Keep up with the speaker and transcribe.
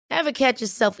Ever catch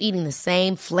yourself eating the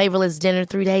same flavorless dinner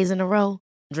 3 days in a row?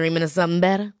 Dreaming of something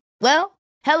better? Well,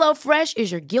 HelloFresh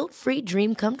is your guilt-free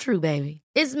dream come true, baby.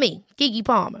 It's me, Keke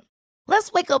Palmer.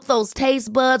 Let's wake up those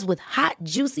taste buds with hot,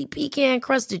 juicy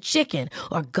pecan-crusted chicken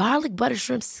or garlic butter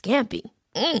shrimp scampi.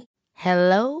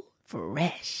 Hello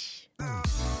Fresh.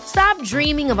 Stop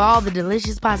dreaming of all the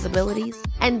delicious possibilities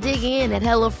and dig in at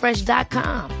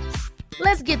HelloFresh.com.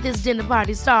 Let's get this dinner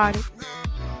party started.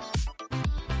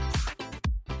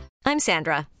 I'm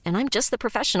Sandra, and I'm just the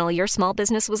professional your small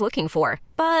business was looking for.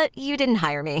 But you didn't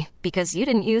hire me because you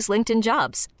didn't use LinkedIn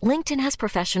Jobs. LinkedIn has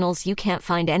professionals you can't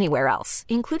find anywhere else,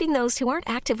 including those who aren't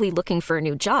actively looking for a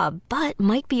new job, but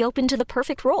might be open to the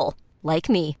perfect role, like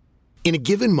me. In a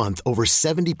given month, over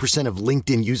 70% of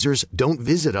LinkedIn users don't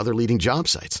visit other leading job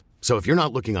sites. So if you're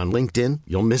not looking on LinkedIn,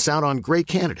 you'll miss out on great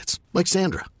candidates like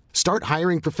Sandra. Start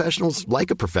hiring professionals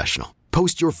like a professional.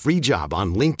 Post your free job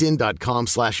on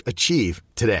linkedin.com/achieve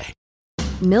today.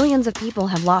 Millions of people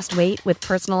have lost weight with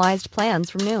personalized plans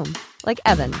from Noom. Like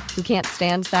Evan, who can't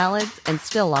stand salads and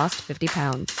still lost 50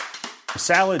 pounds.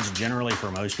 Salads generally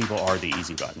for most people are the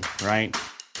easy button, right?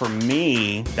 For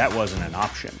me, that wasn't an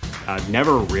option. I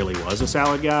never really was a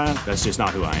salad guy. That's just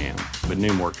not who I am. But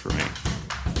Noom worked for me.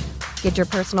 Get your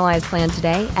personalized plan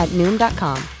today at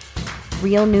Noom.com.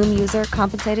 Real Noom user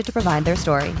compensated to provide their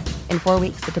story. In 4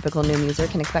 weeks, the typical Noom user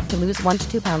can expect to lose 1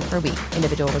 to 2 pounds per week.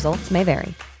 Individual results may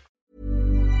vary.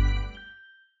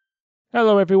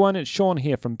 Hello everyone, it's Sean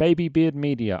here from Baby Beard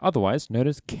Media, otherwise known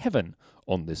as Kevin,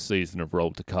 on this season of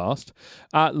Roll to Cast.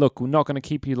 Look, we're not going to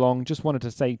keep you long, just wanted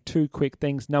to say 2 quick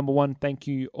things. Number one, thank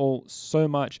you all so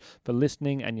much for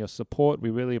listening and your support. We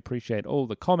really appreciate all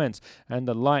the comments and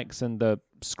the likes and the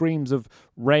screams of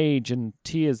rage and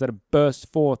tears that have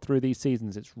burst forth through these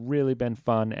seasons. It's really been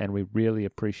fun and we really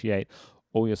appreciate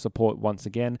all your support once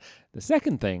again. The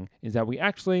second thing is that we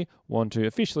actually want to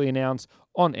officially announce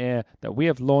on air that we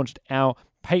have launched our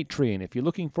Patreon. If you're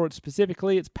looking for it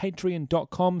specifically, it's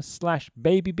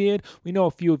patreon.com/babybeard. We know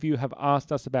a few of you have asked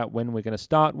us about when we're going to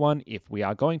start one, if we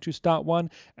are going to start one,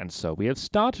 and so we have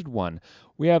started one.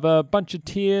 We have a bunch of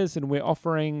tiers and we're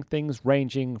offering things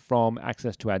ranging from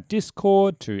access to our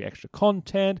Discord to extra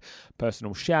content,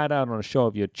 personal shout out on a show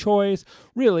of your choice.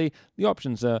 Really, the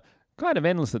options are kind of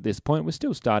endless at this point. We're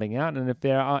still starting out, and if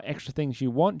there are extra things you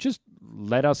want, just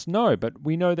let us know. But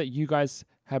we know that you guys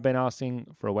have been asking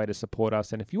for a way to support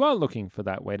us, and if you are looking for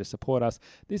that way to support us,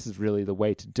 this is really the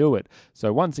way to do it.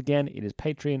 So once again, it is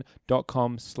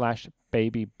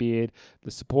patreon.com/babybeard.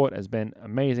 The support has been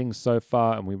amazing so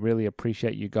far, and we really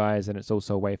appreciate you guys, and it's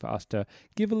also a way for us to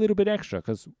give a little bit extra,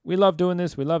 because we love doing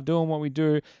this, we love doing what we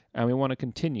do, and we want to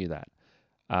continue that.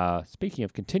 Speaking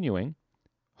of continuing,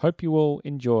 hope you all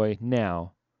enjoy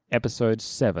now episode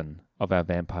 7 of our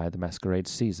Vampire the Masquerade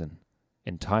season,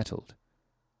 entitled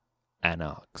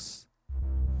Anarchs.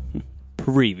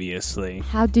 Previously.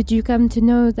 How did you come to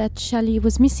know that Shelley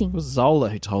was missing? It was Zola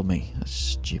who told me. A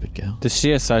stupid girl. Does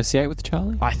she associate with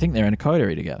Charlie? I think they're in a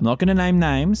coterie together. I'm not going to name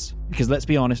names, because let's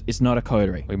be honest, it's not a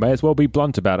coterie. We may as well be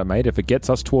blunt about it, mate. If it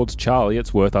gets us towards Charlie,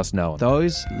 it's worth us knowing.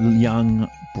 Those young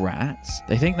brats,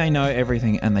 they think they know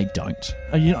everything and they don't.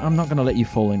 I'm not going to let you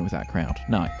fall in with that crowd.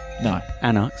 No.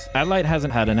 Anarchs. Adelaide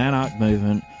hasn't had an anarch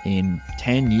movement in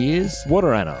 10 years. What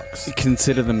are anarchs?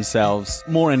 Consider themselves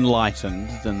more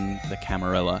enlightened than the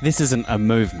Camarilla. This isn't a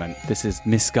movement. This is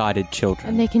misguided children.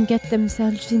 And they can get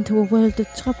themselves into a world of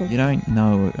trouble. You don't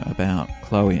know about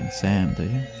Chloe and Sam, do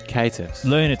you? Caitiffs.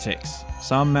 Lunatics.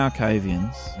 Some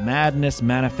Malkavians. Madness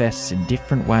manifests in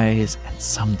different ways, and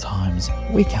sometimes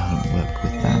we can't work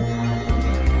with that.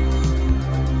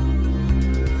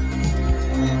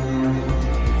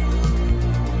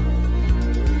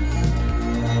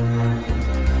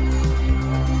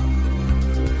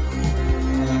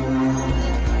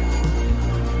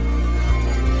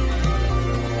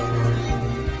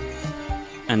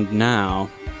 And now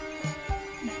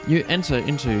you enter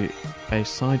into a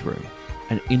side room,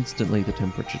 and instantly the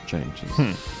temperature changes.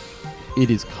 It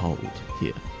is cold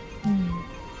here.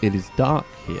 It is dark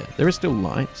here. There is still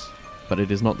light, but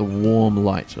it is not the warm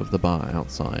light of the bar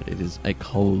outside. It is a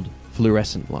cold,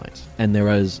 fluorescent light. And there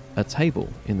is a table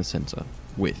in the center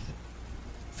with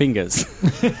fingers.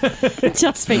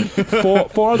 Just fingers.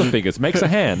 Four other fingers. Makes a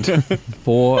hand.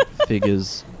 4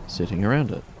 figures sitting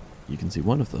around it. You can see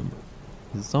one of them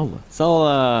is Zola.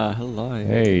 Zola, hello.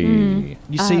 Hey.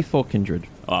 You see 4 kindred.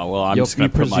 Oh, well, I'm just going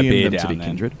to put my beard down then.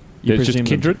 Kindred. There's just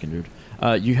kindred?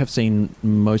 You have seen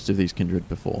most of these kindred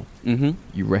before. Mm-hmm.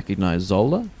 You recognize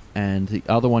Zola, and the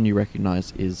other one you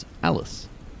recognize is Alice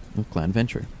of Clan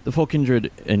Ventru. The 4 kindred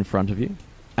in front of you.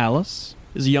 Alice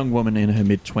is a young woman in her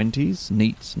mid-20s,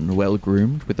 neat and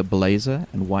well-groomed, with a blazer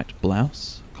and white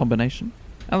blouse combination.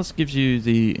 Alice gives you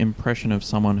the impression of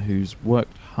someone who's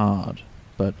worked hard,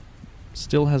 but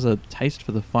still has a taste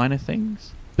for the finer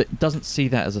things, but doesn't see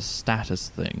that as a status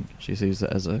thing. She sees it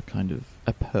as a kind of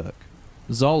a perk.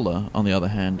 Zola, on the other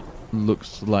hand,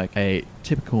 looks like a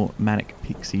typical manic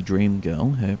pixie dream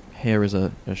girl. Her hair is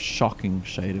a shocking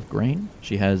shade of green.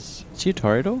 She has... Is she a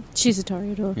Toreador? She's a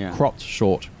Toreador. Yeah. cropped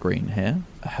short green hair.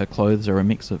 Her clothes are a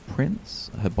mix of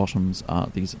prints. Her bottoms are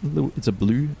these... It's a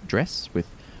blue dress with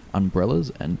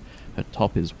umbrellas, and her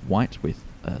top is white with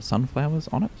sunflowers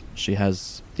on it. She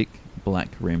has thick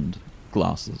black-rimmed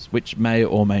glasses, which may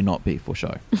or may not be for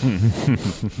show.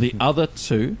 The other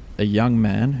two, a young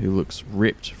man who looks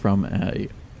ripped from a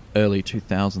early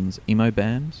 2000s emo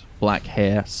band, black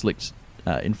hair slicked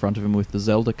in front of him with the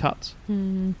Zelda cut,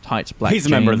 tight black He's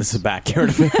jeans. a member of the Sabat. Get rid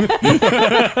of him.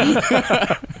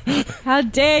 How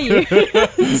dare you?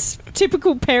 It's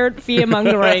typical parent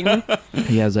fear-mongering.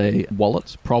 He has a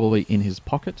wallet probably in his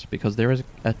pocket because there is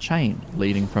a chain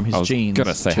leading from his jeans. I was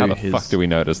going to say, how the fuck do we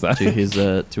notice that?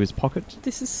 to his pocket.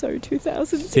 This is so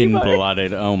 2000.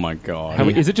 Thin-blooded. Oh my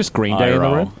god. Is it just Green Day in the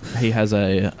room? He has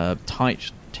a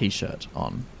tight t-shirt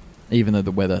on, even though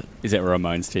the weather... Is it a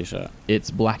Ramones t-shirt?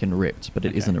 It's black and ripped, but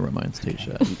it isn't a Ramones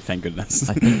t-shirt. Thank goodness.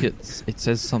 I think it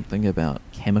says something about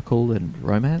chemical and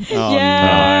romance. Oh,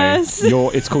 yes. no.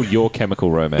 It's called Your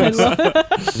Chemical Romance.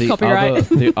 Copyright.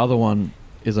 The other one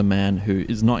is a man who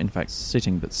is not in fact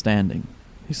sitting but standing.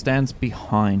 He stands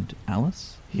behind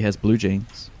Alice. He has blue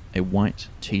jeans, a white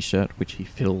t-shirt which he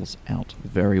fills out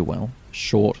very well,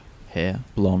 short hair,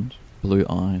 blonde, blue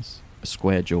eyes, a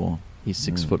square jaw. He's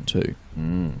 6'2".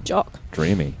 Jock.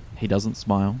 Dreamy. He doesn't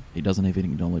smile. He doesn't even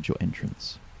acknowledge your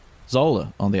entrance.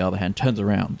 Zola, on the other hand, turns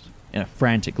around in a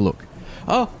frantic look.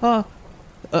 Zola,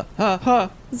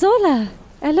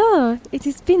 hello. It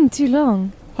has been too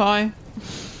long. Hi.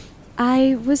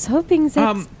 I was hoping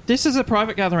that... This is a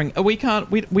private gathering. We don't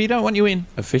want you in.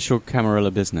 Official Camarilla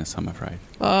business, I'm afraid.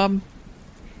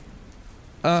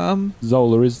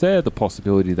 Zola, is there the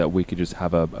possibility that we could just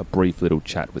have a brief little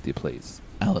chat with you, please?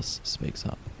 Alice speaks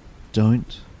up.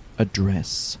 Don't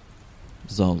address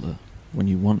Zola when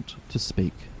you want to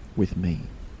speak with me.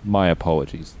 My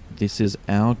apologies. This is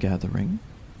our gathering.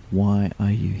 Why are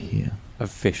you here?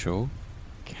 Official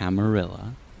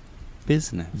Camarilla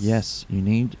business. Yes, you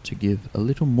need to give a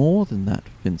little more than that,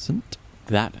 Vincent.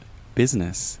 That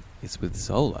business is with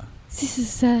Zola. This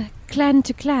is clan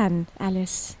to clan,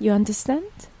 Alice. You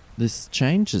understand? This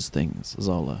changes things,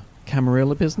 Zola.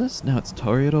 Camarilla business, now it's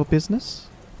Toreador business.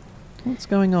 What's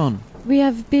going on? We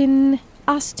have been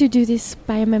asked to do this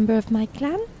by a member of my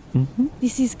clan. Mm-hmm.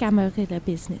 This is Camarilla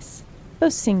business.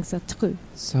 Both things are true.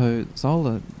 So,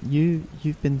 Zola,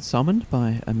 you've been summoned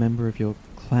by a member of your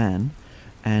clan,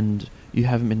 and you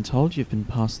haven't been told you've been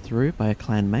passed through by a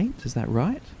clanmate, is that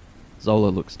right? Zola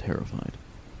looks terrified.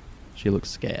 She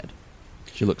looks scared.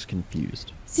 She looks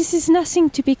confused. This is nothing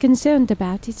to be concerned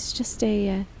about. It's just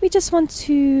we just want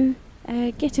to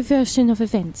get a version of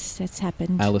events that's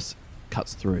happened. Alice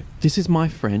cuts through. This is my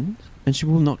friend, and she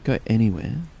will not go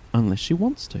anywhere unless she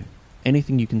wants to.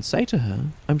 Anything you can say to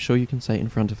her, I'm sure you can say in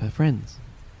front of her friends.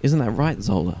 Isn't that right,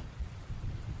 Zola?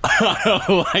 I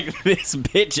don't like this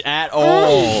bitch at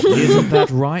all. Isn't that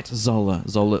right, Zola?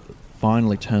 Zola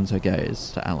finally turns her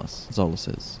gaze to Alice. Zola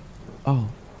says, "Oh,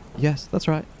 yes, that's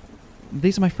right.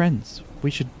 These are my friends.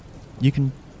 You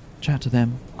can chat to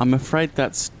them." I'm afraid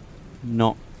that's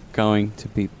not going to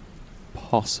be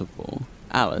possible.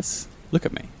 Alice, look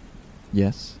at me.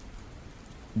 Yes?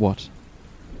 What?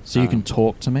 So you can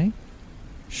talk to me?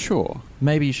 Sure.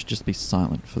 Maybe you should just be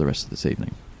silent for the rest of this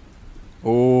evening.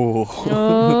 Oh.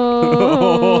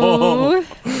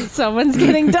 Someone's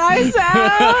getting dice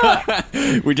out.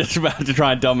 We're just about to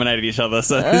try and dominate each other,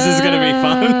 so this is going to be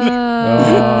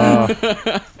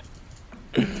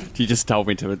fun. You just told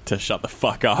me to shut the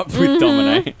fuck up with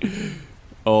dominate.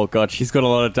 Oh god, she's got a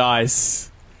lot of dice.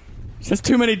 There's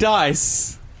too many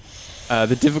dice.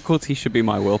 The difficulty should be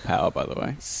my willpower, by the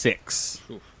way. 6.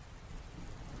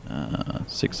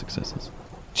 6 successes.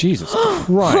 Jesus Christ.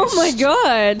 Oh my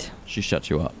god. She shuts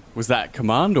you up. Was that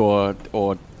command or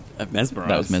mesmerize?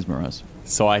 That was mesmerize.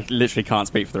 So I literally can't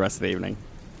speak for the rest of the evening.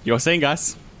 You're seeing,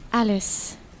 guys?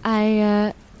 Alice,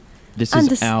 I This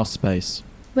is our space.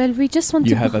 Well, we just want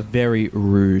You to... have a very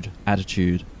rude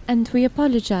attitude. And we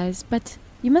apologize, but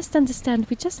you must understand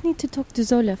we just need to talk to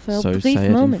Zola for So a brief say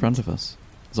moment. it in front of us.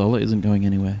 Zola isn't going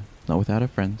anywhere. Not without her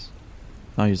friends.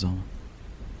 Are you, Zola?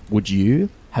 Would you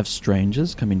have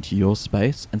strangers come into your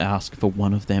space and ask for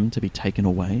one of them to be taken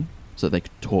away so that they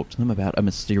could talk to them about a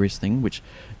mysterious thing which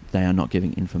they are not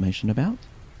giving information about.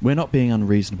 We're not being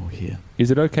unreasonable here.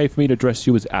 Is it okay for me to address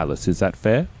you as Alice? Is that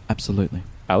fair? Absolutely.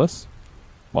 Alice,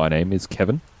 my name is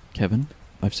Kevin. Kevin,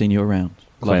 I've seen you around.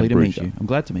 Clan Lovely to meet Bruiser. you. I'm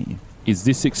glad to meet you. Is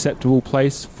this acceptable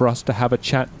place for us to have a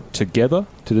chat together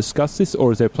to discuss this,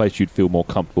 or is there a place you'd feel more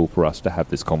comfortable for us to have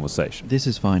this conversation? This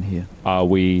is fine here. Are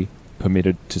we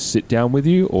permitted to sit down with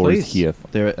you, or Please. is here?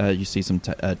 There, you see some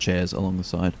chairs along the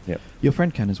side. Yep. Your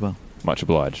friend can as well. Much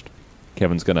obliged.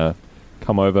 Kevin's going to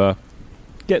come over,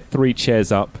 get 3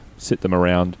 chairs up, sit them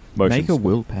around. Make a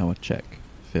willpower check,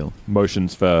 Phil.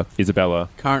 Motions for Isabella.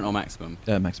 Current or maximum?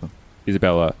 Maximum.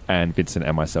 Isabella and Vincent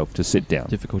and myself to sit down.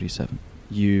 Difficulty 7.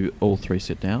 You all 3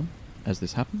 sit down as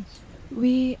this happens.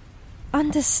 We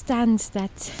understand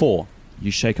that. 4.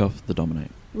 You shake off the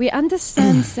dominate. We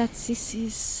understand that this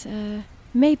is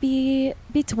maybe a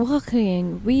bit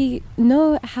worrying. We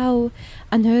know how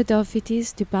unheard of it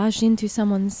is to barge into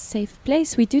someone's safe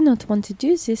place. We do not want to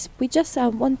do this. We just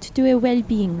want to do a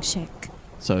well-being check.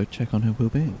 So check on her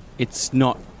well-being. It's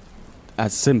not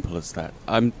as simple as that.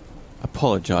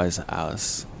 Apologise,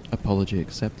 Alice. Apology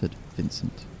accepted,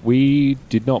 Vincent. We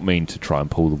did not mean to try and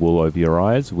pull the wool over your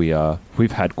eyes.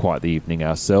 We've had quite the evening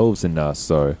ourselves, and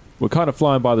so we're kind of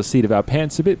flying by the seat of our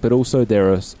pants a bit, but also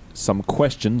there are some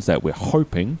questions that we're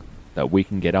hoping that we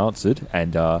can get answered,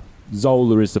 and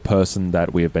Zola is the person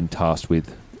that we have been tasked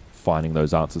with finding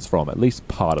those answers from, at least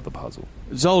part of the puzzle.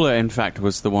 Zola, in fact,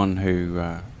 was the one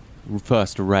who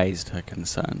first raised her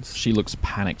concerns. She looks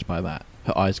panicked by that.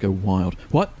 Her eyes go wild.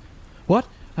 What?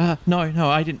 No,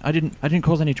 I didn't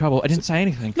cause any trouble. I didn't say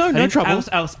anything. No trouble.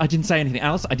 Alice, I didn't say anything.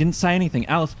 Alice, I didn't say anything.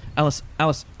 Alice,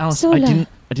 Zola.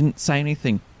 I didn't say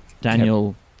anything.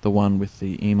 Daniel, the one with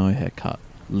the emo haircut,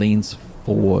 leans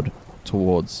forward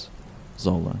towards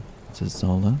Zola. Says,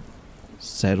 Zola,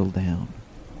 settle down.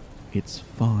 It's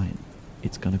fine.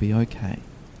 It's going to be okay.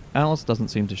 Alice doesn't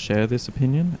seem to share this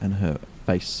opinion, and her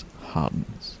face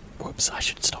hardens. Whoops, I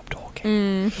should stop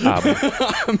talking.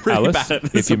 I'm really Alice, bad at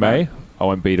this. if you may, I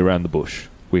won't beat around the bush.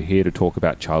 We're here to talk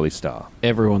about Charlie Starr.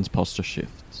 Everyone's posture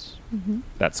shifts. Mm-hmm.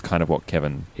 That's kind of what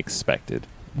Kevin expected.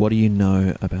 What do you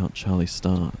know about Charlie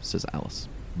Starr? Says Alice.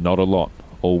 Not a lot.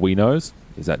 All we knows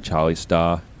is that Charlie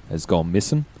Starr has gone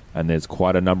missing, and there's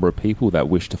quite a number of people that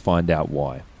wish to find out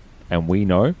why. And we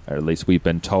know, or at least we've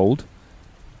been told,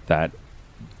 that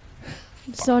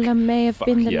Zola may have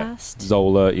been the last.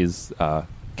 Zola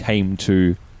came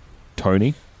to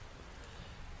Tony.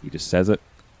 He just says it,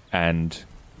 and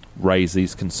raised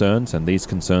these concerns, and these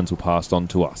concerns were passed on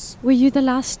to us. Were you the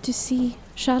last to see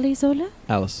Charlie, Zola?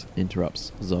 Alice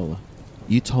interrupts Zola.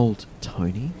 You told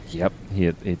Tony? Yep,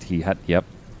 he had. Yep.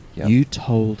 You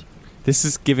told This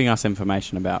is giving us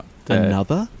information about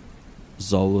another?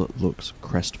 Zola looks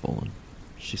crestfallen.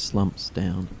 She slumps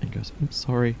down and goes, I'm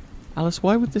sorry. Alice,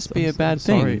 why would this be a bad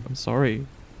thing? I'm sorry.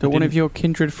 That one of your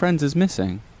kindred friends is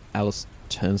missing. Alice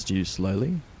turns to you slowly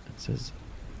and says,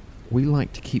 we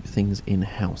like to keep things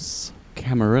in-house.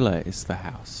 Camarilla is the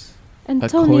house. And A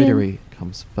Tony coiterie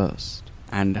comes first.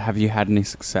 And have you had any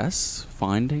success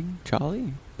finding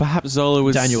Charlie? Perhaps Zola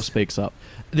was... Daniel speaks up.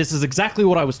 This is exactly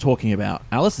what I was talking about.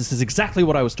 Alice, this is exactly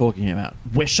what I was talking about.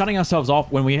 We're shutting ourselves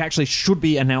off when we actually should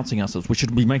be announcing ourselves. We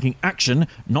should be making action,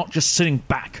 not just sitting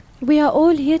back. We are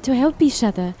all here to help each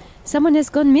other. Someone has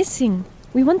gone missing.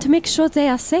 We want to make sure they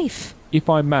are safe. If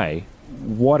I may,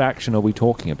 what action are we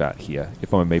talking about here,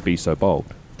 if I may be so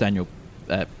bold? Daniel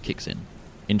kicks in,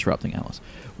 interrupting Alice.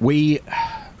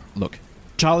 Look,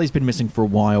 Charlie's been missing for a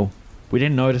while. We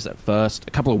didn't notice at first.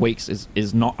 A couple of weeks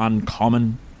is not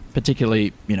uncommon,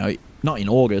 particularly, not in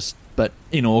August, but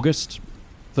in August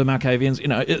for Malkavians.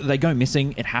 They go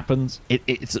missing. It happens.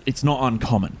 It's not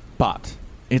uncommon, but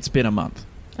it's been a month.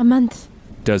 A month.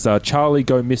 Does Charlie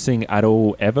go missing at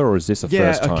all ever, or is this a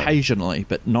first time? Yeah, occasionally,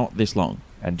 but not this long.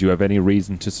 And do you have any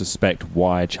reason to suspect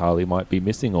why Charlie might be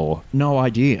missing, or...? No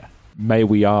idea. May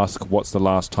we ask what's the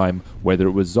last time, whether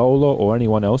it was Zola or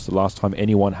anyone else, the last time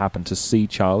anyone happened to see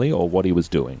Charlie or what he was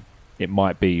doing? It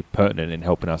might be pertinent in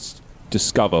helping us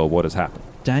discover what has happened.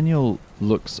 Daniel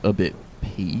looks a bit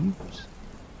peeved.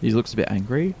 He looks a bit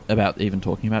angry about even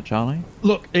talking about Charlie.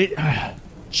 Look,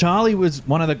 Charlie was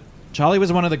one of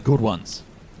the good ones.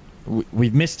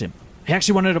 We've missed him. He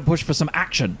actually wanted to push for some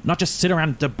action, not just sit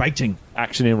around debating.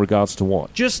 Action in regards to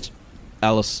what?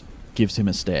 Alice gives him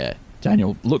a stare.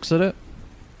 Daniel looks at it,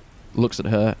 looks at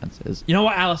her, and says, you know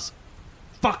what, Alice?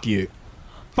 Fuck you.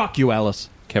 Fuck you, Alice.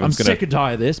 I'm sick and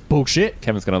tired of this bullshit.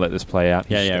 Kevin's going to let this play out.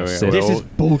 This is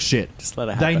bullshit. Just let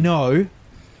it happen. They know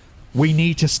we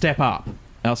need to step up.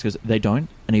 Alice goes, they don't,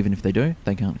 and even if they do,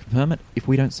 they can't confirm it if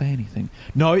we don't say anything.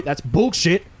 No, that's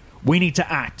bullshit. We need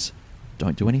to act.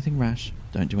 Don't do anything rash.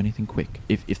 Don't do anything quick.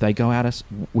 If they go at us,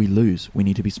 we lose. We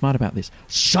need to be smart about this.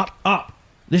 Shut up!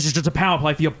 This is just a power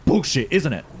play for your bullshit,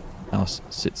 isn't it? Alice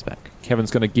sits back.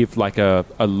 Kevin's going to give like a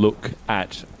look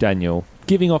at Daniel,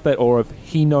 giving off that aura of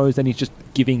he knows, and he's just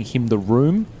giving him the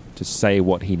room to say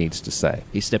what he needs to say.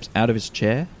 He steps out of his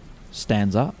chair,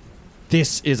 stands up.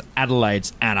 This is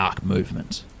Adelaide's Anarch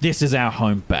movement. This is our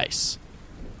home base.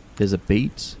 There's a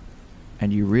beat,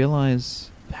 and you realise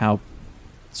how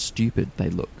stupid they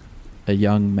look. A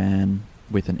young man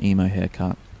with an emo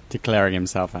haircut. Declaring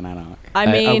himself an anarch.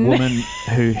 A woman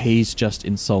who he's just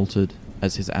insulted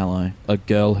as his ally. A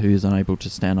girl who's unable to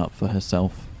stand up for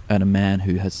herself. And a man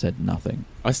who has said nothing.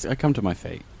 I come to my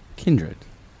feet.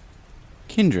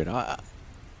 Kindred, I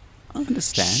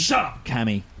understand. Shut up,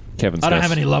 Cammy. Kevin's I don't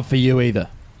have any love for you either.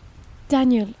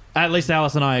 Daniel. At least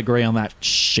Alice and I agree on that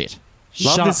shit.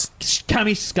 Love Shut this- up.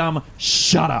 Cammy scum,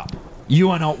 shut up. You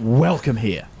are not welcome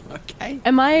here. Okay.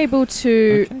 Am I able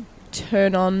to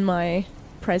turn on my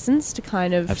presence to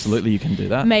kind of... Absolutely, you can do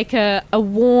that. Make a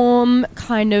warm,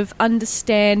 kind of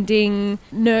understanding,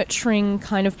 nurturing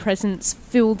kind of presence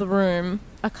fill the room.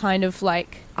 A kind of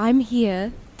like, I'm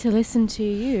here to listen to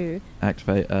you.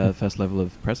 Activate first level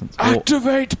of presence.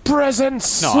 Activate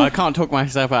presence! No, I can't talk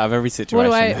myself out of every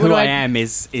situation. Who I am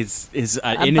is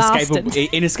an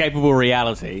inescapable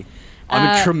reality.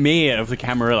 I'm a Tremere of the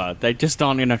Camarilla. They just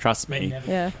aren't going to trust me.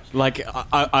 Yeah. Like,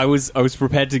 I was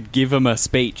prepared to give them a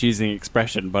speech using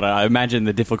expression, but I imagine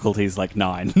the difficulty is like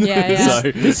 9. Yeah.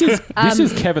 So This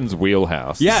is Kevin's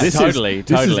wheelhouse. yeah, This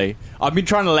totally. I've been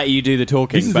trying to let you do the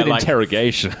talking, This is but an like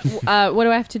interrogation. What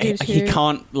do I have to do to... he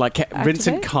can't. Like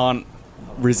Vincent activate? can't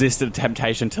resist the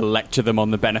temptation to lecture them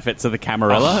on the benefits of the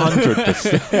Camarilla.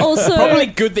 100%. Also... Probably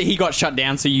good that he got shut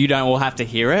down so you don't all have to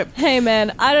hear it. Hey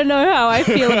man, I don't know how I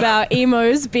feel about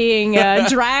emos being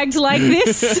dragged like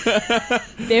this.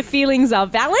 Their feelings are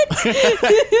valid.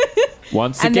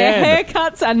 Once and again, their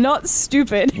haircuts are not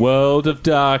stupid. World of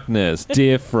Darkness,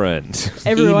 different.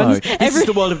 Everyone's... This is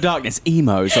the world of darkness.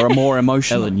 Emos are more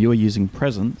emotional. Ellen, you are using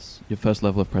presence, your first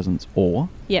level of presence, or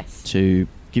Yes. to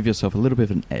give yourself a little bit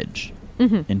of an edge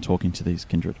in talking to these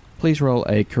kindred. Please roll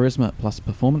a charisma plus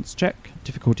performance check,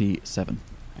 difficulty 7.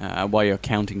 While you're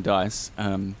counting dice,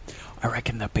 I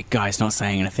reckon the big guy's not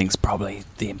saying anything's probably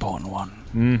the important one.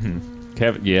 Mm-hmm.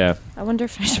 Kevin, yeah. I wonder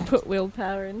if I should put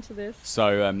willpower into this.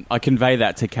 So I convey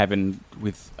that to Kevin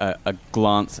with a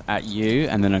glance at you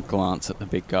and then a glance at the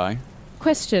big guy.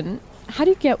 Question, how do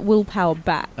you get willpower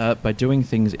back? By doing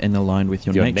things in line with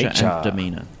your nature and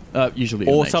demeanour. Usually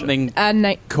your Or nature.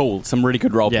 something cool, some really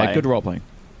good roleplay. Yeah, good roleplaying.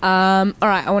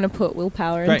 Alright, I want to put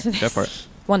willpower Great, into this. go for it.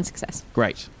 1 success.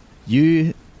 Great.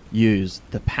 You use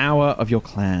the power of your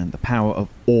clan, the power of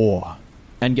awe,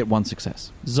 and get 1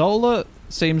 success. Zola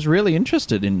seems really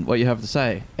interested in what you have to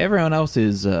say. Everyone else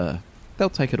is, they'll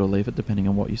take it or leave it depending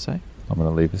on what you say. I'm going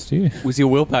to leave this to you. Was your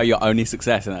willpower your only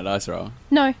success in that dice roll?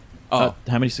 No, Oh,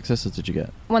 How many successes did you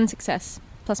get? 1 success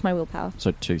plus my willpower.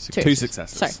 So 2 successes. 2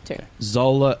 successes. Sorry, 2. Okay.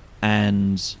 Zola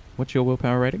and... What's your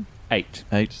willpower rating? 8.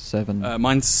 8, 7...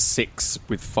 Mine's 6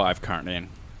 with 5 currently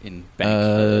in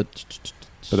bank.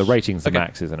 But the rating's the Okay.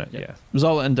 max, isn't it? Yeah.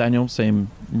 Zola and Daniel seem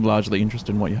largely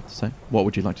interested in what you have to say. What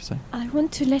would you like to say? I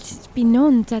want to let it be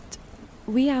known that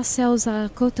we ourselves are a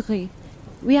coterie.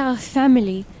 We are a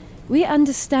family. We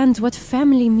understand what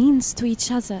family means to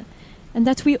each other, and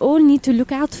that we all need to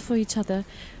look out for each other.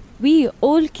 We,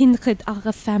 all kindred, are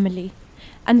a family.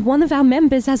 And one of our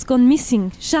members has gone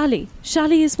missing, Charlie.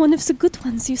 Charlie is one of the good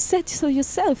ones, you said so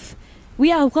yourself.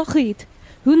 We are worried.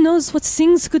 Who knows what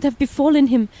things could have befallen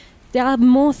him? There are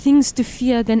more things to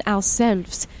fear than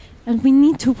ourselves. And we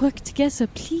need to work together,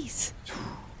 please.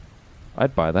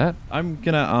 I'd buy that. I'm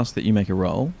going to ask that you make a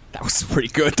roll. That was pretty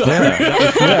good.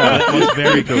 That was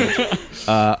very good.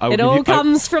 It all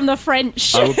comes from the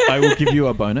French. I will give you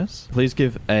a bonus. Please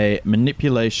give a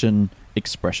manipulation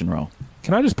expression roll.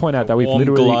 Can I just point out that we've Warm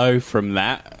literally... glow from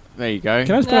that. There you go.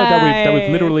 Can I just point out that we've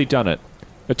Hey. literally done it?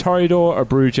 A Toreador, a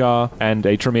Brujar, and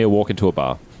a Tremere walk into a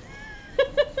bar.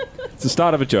 It's the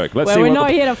start of a joke. Let's well, see we're what not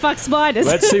the, here to fuck spiders.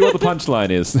 let's see what the punchline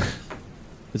is.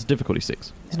 It's difficulty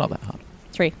 6. It's not that hard.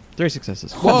 3. 3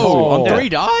 successes. Whoa, on Yeah. 3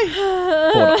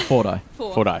 die? 4 die.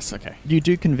 4 dice, okay. You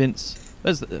do convince...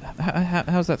 How's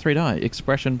that 3 die?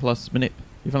 Expression plus manip.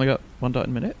 You've only got 1 die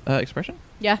in minute expression?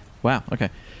 Yeah. Wow, okay.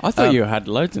 I thought you had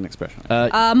loads in expression.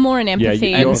 More in empathy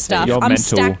you're- and stuff. you're I'm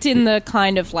mental. stacked in the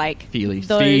kind of like Feely.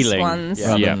 those Feeling. ones. Yeah.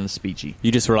 Rather Yeah. than the speechy.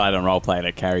 You just relied on roleplay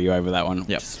to carry you over that one. Yep.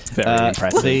 Which is very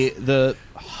impressive. The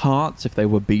hearts, if they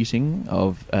were beating,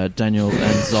 of Daniel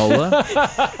and Zola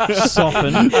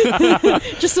soften.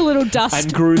 Just a little dust.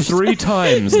 and grew 3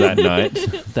 times that night.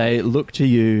 They look to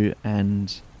you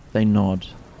and They nod.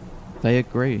 They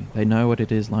agree. They know what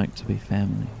it is like to be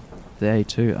family. They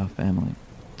too are family.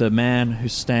 The man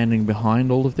who's standing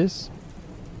behind all of this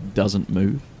doesn't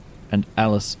move, and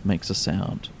Alice makes a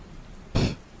sound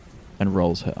and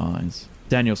rolls her eyes.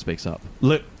 Daniel speaks up.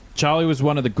 Look, Charlie was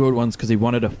one of the good ones because he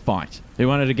wanted to fight. He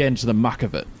wanted to get into the muck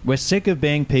of it. We're sick of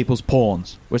being people's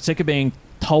pawns. We're sick of being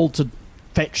told to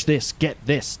fetch this, get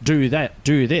this, do that,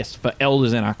 do this for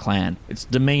elders in our clan. It's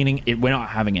demeaning. We're not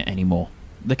having it anymore.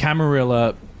 The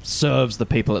Camarilla serves the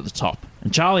people at the top,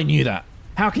 and Charlie knew that.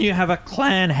 How can you have a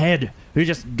clan head who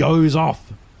just goes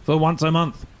off for once a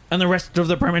month and the rest of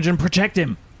the Primogen protect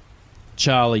him?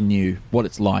 Charlie knew what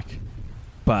it's like.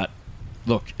 But,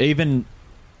 look, even...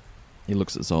 He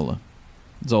looks at Zola.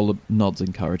 Zola nods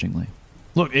encouragingly.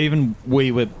 Look, even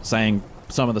we were saying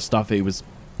some of the stuff he was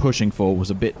pushing for was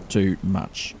a bit too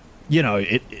much. You know,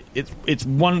 it's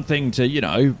one thing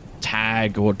to,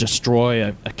 tag or destroy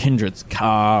a kindred's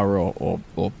car or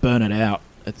burn it out.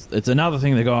 It's another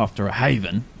thing to go after a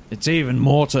haven. It's even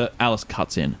more to... Alice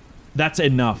cuts in. That's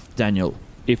enough, Daniel.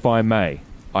 If I may,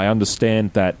 I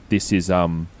understand that this is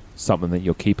something that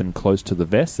you're keeping close to the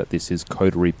vest, that this is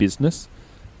coterie business.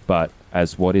 But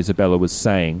as what Isabella was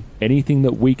saying, anything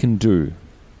that we can do,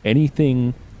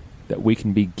 anything that we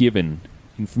can be given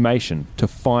information to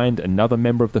find another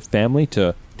member of the family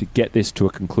to get this to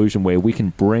a conclusion where we can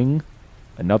bring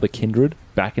another kindred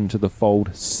back into the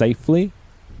fold safely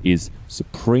is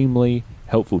supremely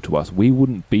helpful to us. We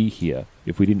wouldn't be here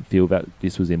if we didn't feel that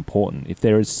this was important. If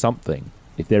there is something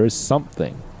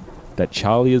that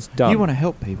Charlie has done... You want to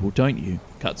help people, don't you?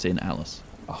 Cuts in Alice.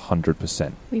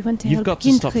 100%. We want to You've help got to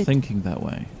Kindred. stop thinking that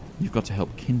way. You've got to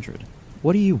help Kindred.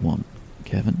 What do you want,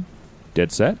 Kevin?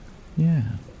 Dead set? Yeah.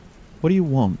 What do you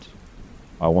want?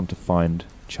 I want to find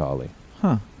Charlie.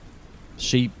 Huh.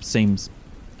 She seems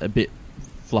a bit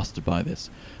flustered by this.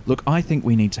 Look, I think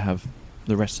we need to have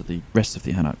the rest of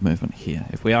the Anarch movement here.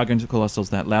 If we are going to call ourselves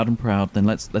that loud and proud, then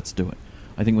let's do it.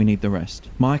 I think we need the rest.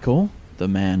 Michael, the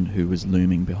man who was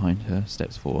looming behind her,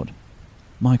 steps forward.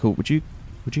 Michael, would you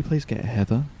please get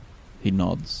Heather? He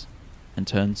nods and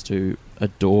turns to a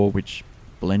door which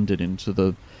blended into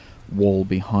the wall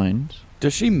behind.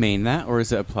 Does she mean that, or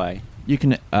is it a play? You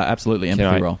can absolutely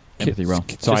empathy roll. Empathy roll.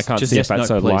 So I can't see if that's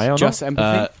a lie or not? Just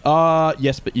empathy?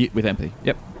 Yes, but with empathy.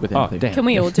 Yep, with empathy. Damn. Can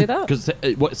we all do that? Because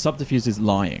what subterfuge is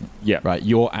lying. Yeah. Right,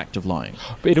 your act of lying.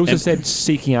 But it also said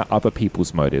seeking out other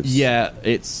people's motives. Yeah,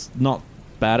 it's not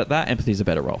bad at that. Empathy's a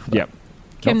better roll for that. Yep.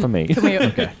 Not for me. Can we,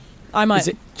 Okay. I might Is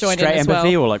it join straight in as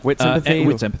empathy well. or like wits empathy?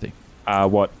 Wits empathy.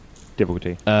 What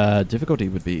difficulty? Difficulty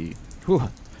would be...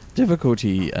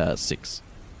 difficulty 6.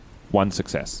 One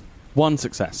success. One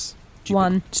success.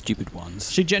 Stupid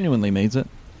ones. She genuinely means it.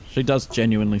 She does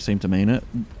genuinely seem to mean it.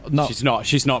 No,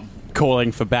 She's not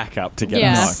calling for backup to get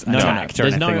Yeah. us attacked or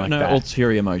There's anything no like that.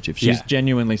 ulterior motive. She's Yeah.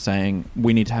 genuinely saying,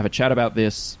 we need to have a chat about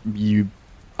this. You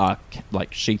are...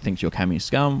 she thinks you're Cammy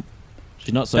scum.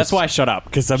 She's not so... That's why I shut up,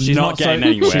 because I'm she's not getting so,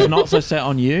 anywhere. She's not so set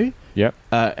on you. Yep.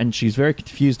 And she's very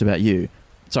confused about you.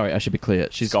 Sorry, I should be clear.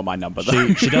 She's got my number,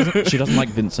 though. She doesn't like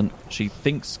Vincent. She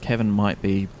thinks Kevin might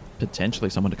be potentially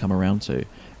someone to come around to.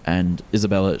 And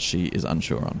Isabella, she is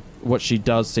unsure on. What she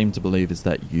does seem to believe is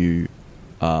that you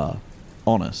are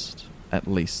honest, at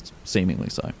least seemingly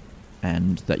so,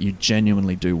 and that you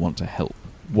genuinely do want to help.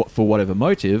 For whatever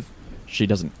motive, she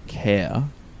doesn't care,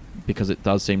 because it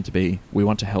does seem to be, we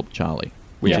want to help Charlie,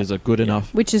 which is a good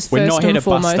enough... Which is We're first not here and to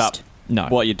foremost. bust up No.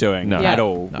 what you're doing No. at Yeah.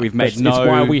 all. No. We've made It's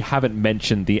why we haven't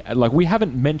mentioned the the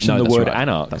that's word right.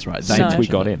 anarch. That's right. Since No. we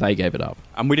got in. They gave it up.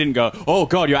 And we didn't go, oh,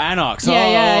 God, you're anarchs.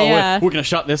 Yeah. We're going to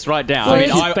shut this right down.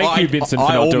 Well, thank you, Vincent,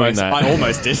 for not doing that. I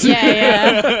almost did.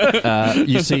 Yeah.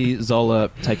 You see Zola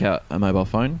take out a mobile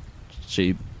phone.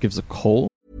 She gives a call.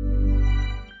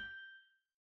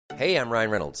 Hey, I'm Ryan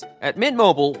Reynolds. At Mint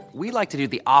Mobile, we like to do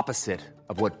the opposite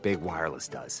of what Big Wireless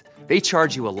does. They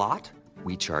charge you a lot,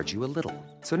 we charge you a little.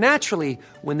 So naturally,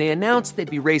 when they announced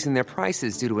they'd be raising their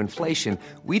prices due to inflation,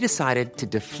 we decided to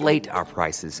deflate our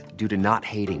prices due to not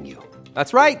hating you.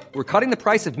 That's right. We're cutting the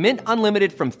price of Mint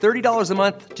Unlimited from $30 a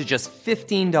month to just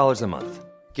 $15 a month.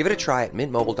 Give it a try at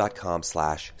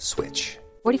mintmobile.com/switch.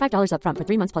 $45 up front for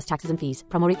 3 months plus taxes and fees.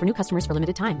 Promo rate for new customers for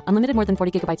limited time. Unlimited more than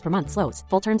 40 gigabytes per month. Slows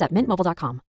full terms at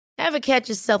mintmobile.com. Ever catch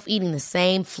yourself eating the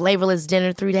same flavorless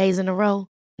dinner 3 days in a row?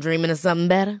 Dreaming of something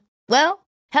better? Well,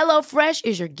 HelloFresh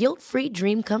is your guilt-free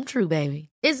dream come true, baby.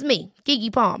 It's me,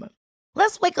 Keke Palmer.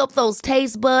 Let's wake up those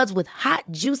taste buds with hot,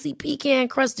 juicy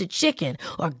pecan-crusted chicken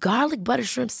or garlic butter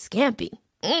shrimp scampi.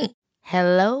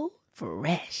 Hello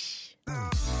Fresh.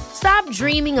 Stop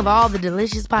dreaming of all the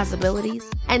delicious possibilities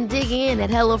and dig in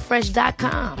at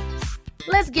HelloFresh.com.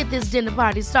 Let's get this dinner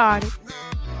party started.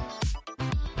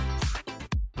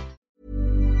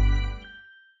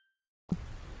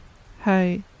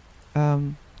 Hey,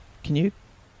 can you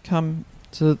come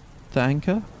to the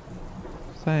anchor?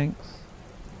 Thanks.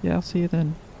 Yeah, I'll see you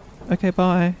then. Okay,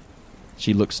 bye.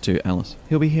 She looks to Alice.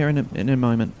 He'll be here in a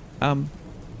moment. Do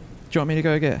you want me to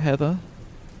go get Heather?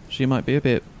 She might be a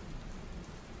bit...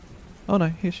 Oh no,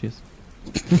 here she is.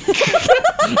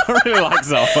 I really like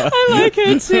Zola. I like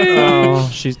her too.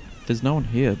 Oh, there's no one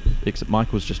here except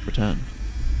Michael's just returned.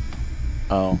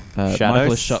 Oh, Michael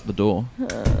has shut the door.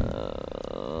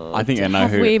 I think I know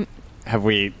who. Have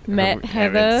we met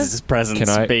Heather? Has his presence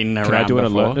been around? Can I do an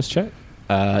before? alertness check?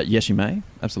 Yes, you may.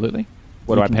 Absolutely.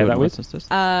 What do I pair that with?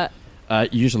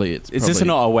 Usually it's Is this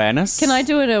not awareness? Can I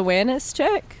do an awareness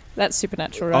check? That's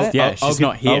supernatural, right? She's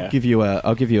not here.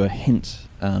 I'll give you a hint.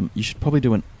 You should probably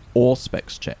do an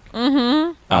Auspex check.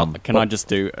 Mm-hmm. Can I just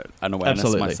do an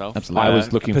awareness myself? Absolutely. I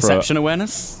was looking for perception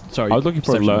awareness. Sorry, I was looking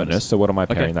for perception alertness. So what am I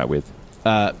pairing that with?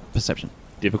 Perception.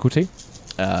 Difficulty?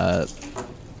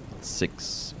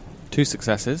 6. 2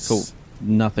 successes. Cool.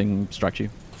 Nothing strikes you.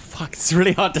 Fuck, it's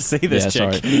really hard to see this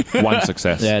chick. Sorry. 1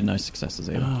 success. Yeah, no successes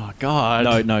either. Oh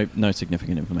god. No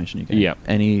significant information you get. Yeah.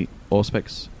 Any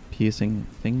Auspex piercing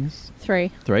things?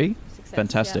 3. 3? Success,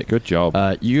 Fantastic. yeah. Good job.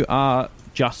 You are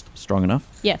just strong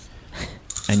enough. Yes.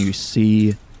 And you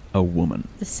see a woman.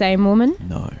 The same woman?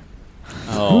 No.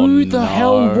 Oh, Who the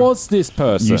hell was this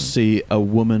person? You see a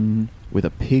woman with a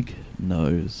pig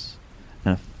nose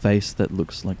and a face that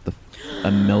looks like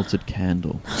a melted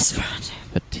candle.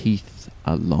 Her teeth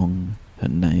are long, her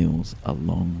nails are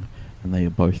long, and they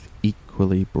are both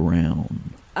equally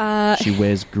brown. She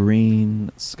wears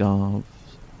green scarves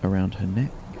around her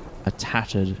neck, a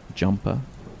tattered jumper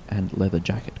and leather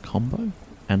jacket combo,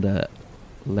 and a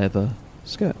leather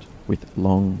skirt with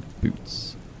long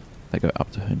boots that go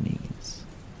up to her knees.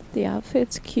 The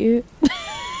outfit's cute.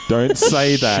 Don't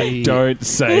say that. Don't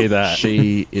say that.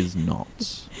 She is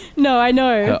not. No, I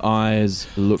know. Her eyes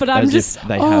look But I'm as just- if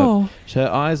they oh. have. Her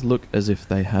eyes look as if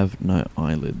they have no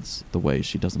eyelids. The way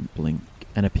she doesn't blink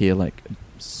and appear like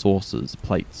saucers,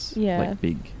 plates. Yeah. Like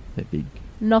big. They're big.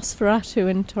 Nosferatu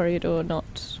and Toreador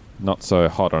Not so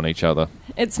hot on each other.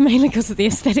 It's mainly because of the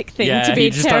aesthetic thing Yeah, to be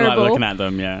you just terrible. don't like looking at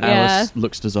them. Yeah. Alice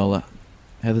looks to Zola.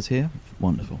 Heather's here.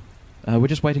 Wonderful. We're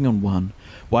just waiting on one.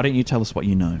 Why don't you tell us what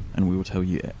you know, and we will tell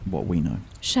you what we know.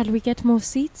 Shall we get more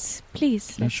seats,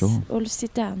 please? Yeah, Let's sure. all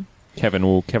sit down. Kevin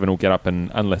will get up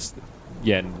and unless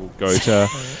Yen will go to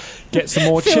get some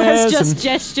more Phil chairs. has just and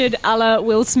gestured a la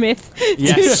Will Smith.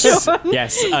 Yes, to Sean.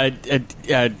 yes.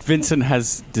 Vincent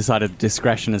has decided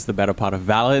discretion is the better part of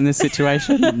valor in this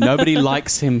situation. Nobody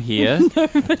likes him here,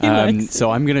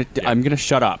 so I'm gonna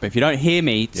shut up. If you don't hear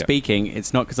me speaking,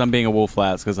 it's not because I'm being a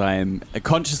wallflower. It's because I am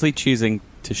consciously choosing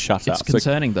to shut It's up.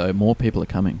 concerning though. More people are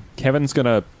coming. Kevin's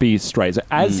gonna be straight. So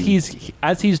as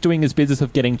he's doing his business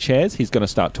of getting chairs, he's gonna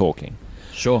start talking.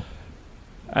 Sure.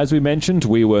 As we mentioned,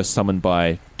 we were summoned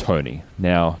by Tony.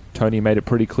 Now, Tony made it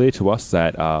pretty clear to us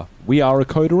that we are a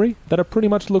coterie that are pretty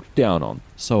much looked down on.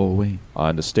 So are we. I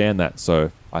understand that,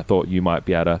 so I thought you might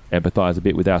be able to empathise a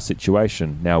bit with our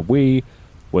situation. Now, we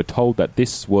were told that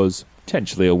this was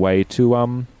potentially a way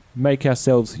to make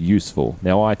ourselves useful.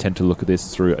 Now, I tend to look at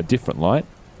this through a different light.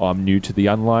 I'm new to the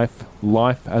unlife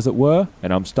life, as it were,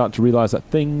 and I'm starting to realise that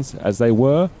things as they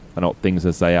were are not things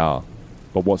as they are.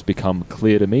 But what's become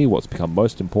clear to me, what's become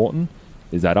most important,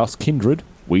 is that us kindred,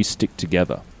 we stick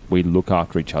together. We look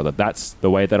after each other. That's the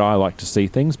way that I like to see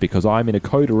things, because I'm in a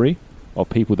coterie of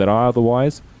people that I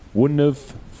otherwise wouldn't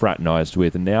have fraternised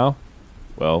with. And now,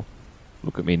 well,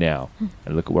 look at me now,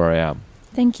 and look at where I am.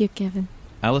 Thank you, Kevin.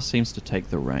 Alice seems to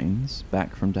take the reins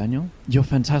back from Daniel. You're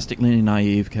fantastically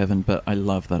naive, Kevin, but I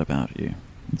love that about you.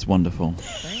 It's wonderful.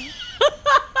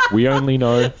 We only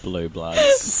know blue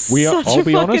bloods. I'll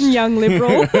be honest. Fucking young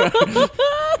liberal.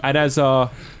 And as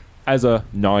a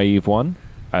naive one,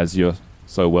 as you're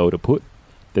so well to put,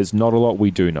 there's not a lot we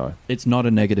do know. It's not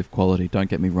a negative quality, don't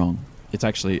get me wrong. It's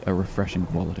actually a refreshing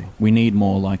quality. We need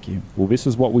more like you. Well, this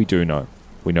is what we do know.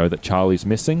 We know that Charlie's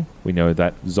missing. We know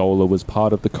that Zola was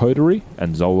part of the coterie,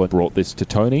 and Zola brought this to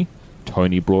Tony.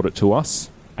 Tony brought it to us.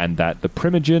 And that the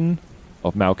Primogen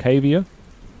of Malkavia,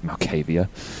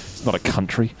 it's not a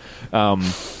country,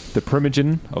 the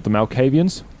Primogen of the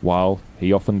Malkavians, while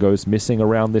he often goes missing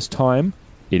around this time,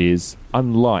 it is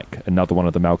unlike another one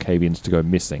of the Malkavians to go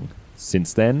missing.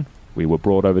 Since then, we were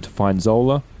brought over to find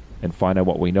Zola and find out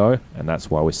what we know, and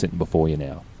that's why we're sitting before you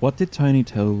now. What did Tony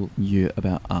tell you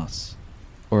about us?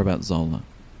 Or about Zola?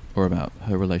 Or about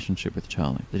her relationship with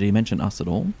Charlie? Did he mention us at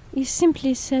all? He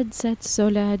simply said that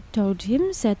Zola had told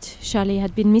him that Charlie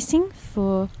had been missing.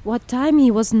 For what time, he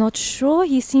was not sure.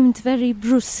 He seemed very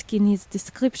brusque in his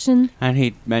description. And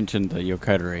he mentioned that your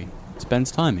coterie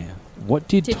spends time here. What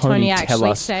did Tony tell actually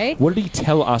us? say? What did he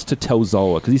tell us to tell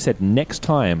Zola? Because he said next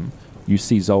time you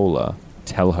see Zola,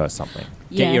 tell her something.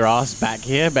 Get your ass back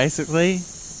here, basically.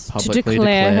 To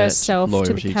declare herself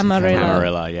to the Camarilla.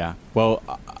 Camarilla, yeah. Well,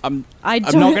 I'm not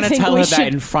don't going to think tell we her that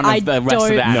should- in front of the rest of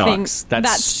the I don't Anarchs. think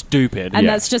That's stupid. And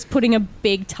that's just putting a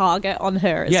big target on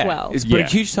her as well. It's put a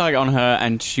huge target on her,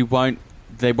 and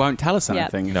they won't tell us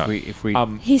anything if we.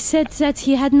 He said that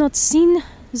he had not seen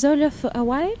Zola for a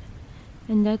while,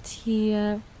 and that he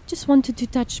just wanted to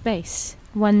touch base.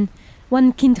 One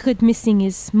kindred missing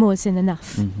is more than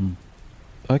enough. Mm-hmm.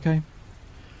 Okay.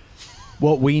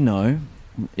 What we know,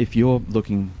 if you're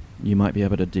looking, you might be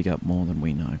able to dig up more than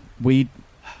we know.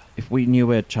 If we knew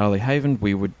where Charlie Haven,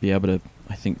 we would be able to,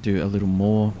 I think, do a little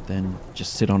more than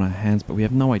just sit on our hands, but we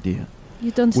have no idea.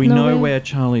 You don't We know know where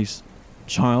Charlie's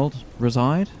child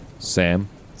reside. Sam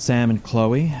and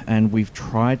Chloe, and we've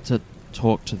tried to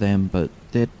talk to them, but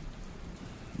they're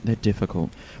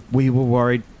difficult. We were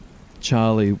worried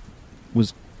Charlie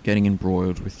was getting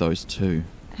embroiled with those two.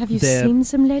 Have you seen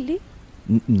them lately?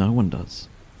 No one does.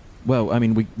 Well, I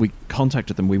mean, we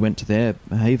contacted them. We went to their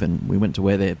haven. We went to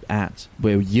where they're at.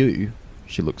 Where you,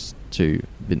 she looks to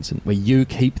Vincent, where you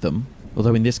keep them.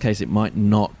 Although in this case it might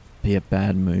not be a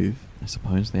bad move. I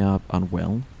suppose they are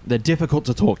unwell. They're difficult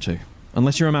to talk to.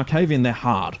 Unless you're a Malkavian, they're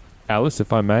hard. Alice,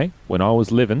 if I may, when I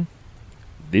was living,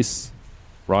 this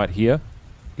right here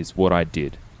is what I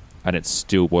did. And it's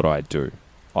still what I do.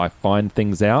 I find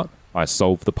things out. I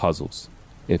solve the puzzles.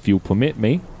 If you'll permit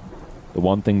me, the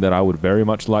one thing that I would very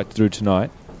much like to do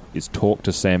tonight is talk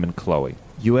to Sam and Chloe.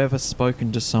 You ever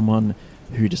spoken to someone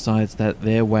who decides that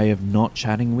their way of not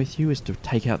chatting with you is to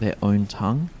take out their own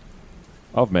tongue?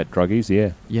 I've met druggies,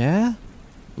 yeah. Yeah?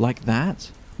 Like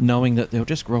that? Knowing that they'll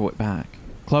just grow it back.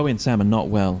 Chloe and Sam are not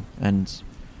well, and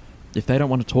if they don't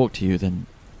want to talk to you, then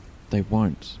they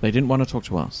won't. They didn't want to talk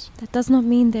to us. That does not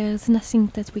mean there's nothing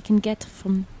that we can get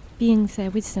from being there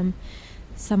with them.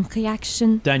 Some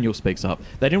reaction. Daniel speaks up.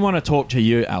 They didn't want to talk to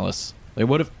you, Alice. They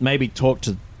would have maybe talked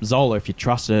to Zola if you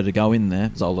trusted her to go in there.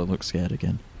 Zola looks scared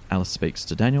again. Alice speaks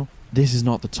to Daniel. This is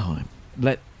not the time.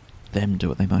 Let them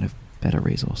do it. They might have better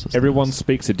resources. Everyone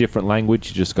speaks a different language.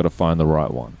 You just got to find the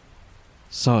right one.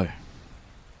 So,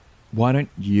 why don't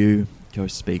you go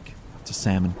speak to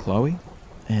Sam and Chloe,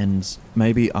 and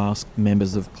maybe ask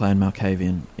members of Clan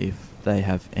Malkavian if they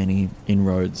have any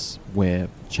inroads where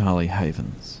Charlie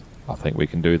havens. I think we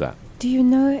can do that. Do you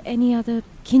know any other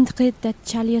kindred that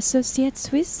Charlie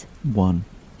associates with? One.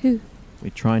 Who? We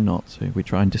try not to. We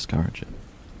try and discourage it.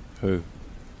 Who?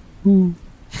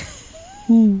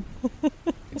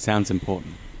 It sounds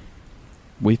important.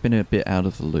 We've been a bit out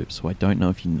of the loop, so I don't know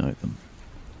if you know them.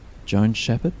 Joan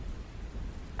Shepherd?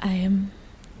 I am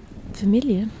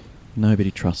familiar.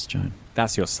 Nobody trusts Joan.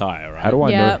 That's your sire, right? How do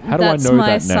I know? How do I know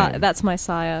that name? That's my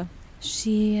sire.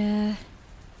 She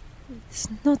is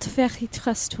not very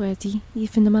trustworthy,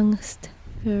 even amongst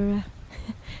her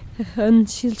own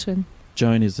children.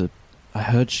 Joan is I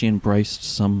heard she embraced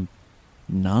some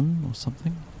nun or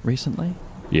something recently.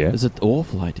 Yeah. It's an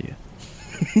awful idea.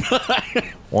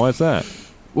 Why is that?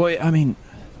 Well, I mean,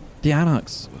 the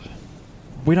Anarchs,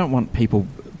 we don't want people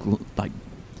like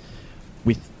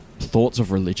with thoughts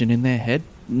of religion in their head.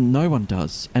 No one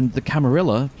does. And the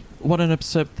Camarilla, what an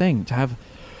absurd thing to have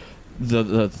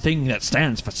the thing that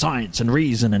stands for science and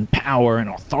reason and power and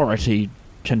authority,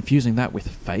 confusing that with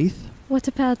faith. What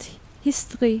about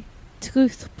history,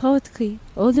 truth, poetry,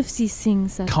 all of these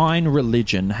things? Kine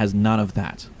religion has none of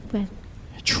that. Well,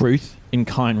 truth in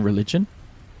Kine religion?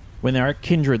 When there are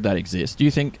kindred that exist, do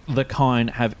you think the Kine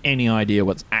have any idea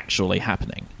what's actually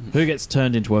happening? Who gets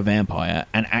turned into a vampire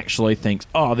and actually thinks,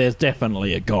 oh, there's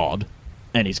definitely a god,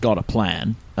 and he's got a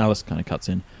plan? Alice kind of cuts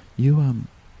in.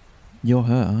 You're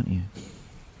her, aren't you?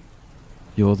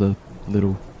 You're the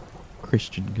little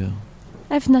Christian girl.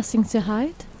 I've nothing to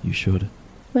hide. You should.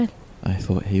 Well, I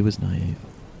thought he was naive.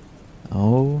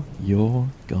 Oh, your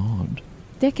God.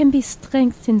 There can be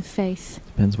strength in faith.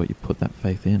 Depends what you put that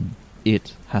faith in.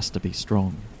 It has to be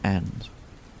strong and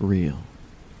real.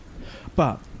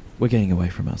 But we're getting away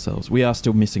from ourselves. We are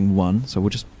still missing one, so we'll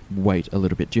just wait a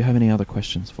little bit. Do you have any other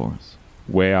questions for us?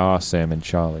 Where are Sam and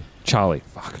Charlie?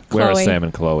 Fuck. Chloe. Where are Sam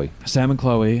and Chloe? Sam and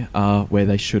Chloe are where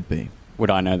they should be.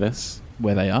 Would I know this?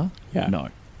 Where they are? Yeah. No.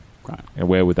 Right. And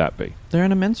where would that be? They're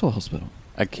in a mental hospital.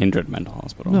 A kindred mental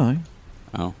hospital? No.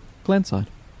 Oh. Glenside.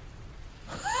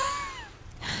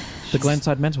 The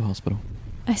Glenside Mental Hospital.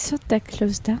 I thought that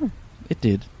closed down. It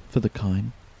did, for the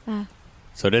Kine.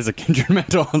 So it is a kindred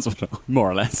mental hospital, more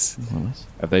or less. More or less.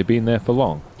 Have they been there for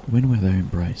long? When were they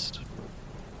embraced?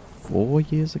 4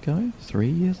 years ago? 3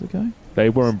 years ago? They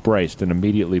were embraced and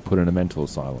immediately put in a mental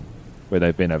asylum. where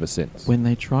they've been ever since. When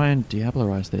they try and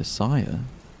diabolise their sire,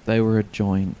 they were a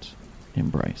joint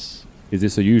embrace. Is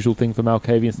this a usual thing for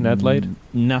Malkavians in Adelaide?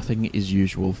 Nothing is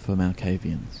usual for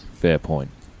Malkavians. Fair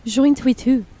point. Joint with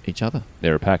who? Each other.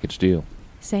 They're a package deal.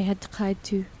 They had tried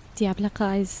to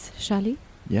diabolise Charlie.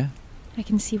 Yeah. I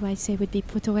can see why they would be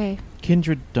put away.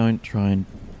 Kindred don't try and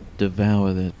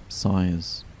devour their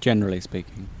sires. Generally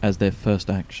speaking. As their first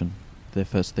action. Their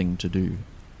first thing to do.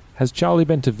 Has Charlie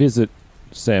been to visit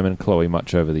Sam and Chloe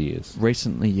much over the years?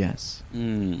 Recently, yes.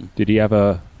 Did he have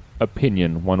a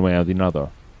opinion one way or the other?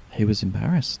 He was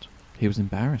embarrassed. He was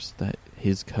embarrassed that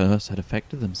his curse had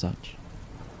affected them such.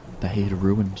 That he had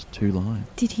ruined 2 lives.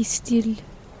 Did he still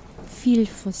feel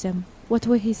for them? What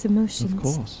were his emotions? Of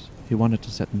course. He wanted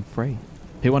to set them free.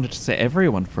 He wanted to set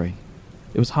everyone free.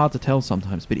 It was hard to tell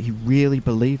sometimes, but he really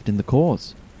believed in the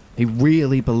cause. He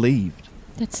really believed.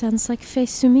 That sounds like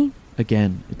faith to me.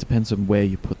 Again, it depends on where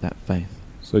you put that faith.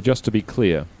 So just to be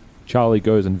clear, Charlie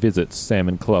goes and visits Sam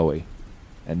and Chloe,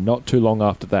 and not too long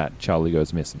after that, Charlie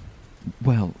goes missing.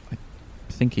 Well, I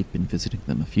think he'd been visiting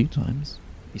them a few times.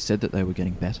 He said that they were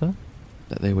getting better,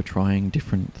 that they were trying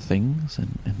different things,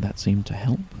 and that seemed to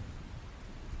help.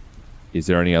 Is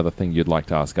there any other thing you'd like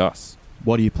to ask us?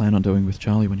 What do you plan on doing with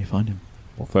Charlie when you find him?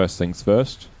 Well, first things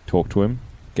first, talk to him,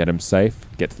 get him safe,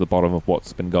 get to the bottom of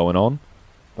what's been going on.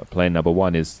 But plan number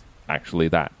 1 is actually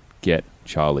that. Get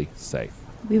Charlie safe.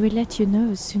 We will let you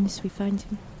know as soon as we find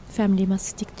him. Family must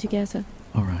stick together.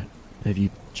 All right. Have you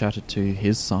chatted to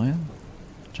his sire?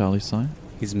 Charlie's sire?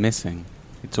 He's missing.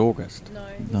 It's August.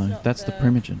 No, that's the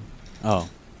Primogen. Oh.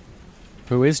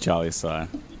 Who is Charlie's sire?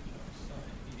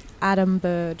 Adam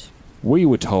Bird. We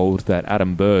were told that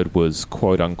Adam Bird was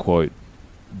quote-unquote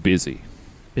busy.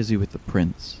 Busy with the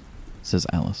prince, says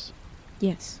Alice.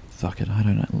 Yes. Fuck it, I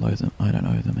don't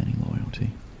owe them any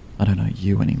loyalty. I don't owe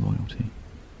you any loyalty.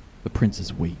 The prince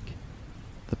is weak.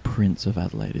 The Prince of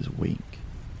Adelaide is weak.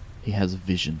 He has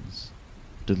visions,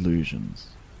 delusions.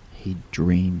 He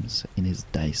dreams in his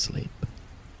day sleep.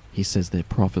 He says they're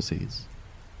prophecies.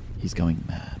 He's going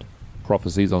mad.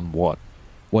 Prophecies on what?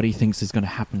 What he thinks is going to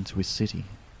happen to his city.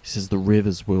 He says the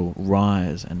rivers will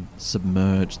rise and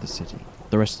submerge the city.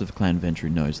 The rest of the Clan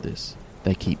Ventru knows this.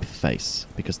 They keep face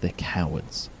because they're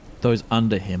cowards. Those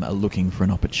under him are looking for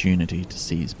an opportunity to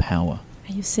seize power.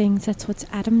 Are you saying that's what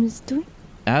Adam is doing?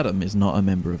 Adam is not a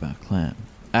member of our clan.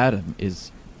 Adam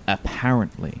is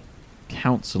apparently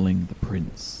counselling the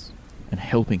prince and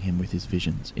helping him with his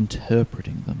visions,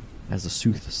 interpreting them as a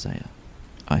soothsayer.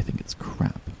 I think it's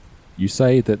crap. You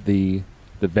say that the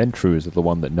Ventrus are the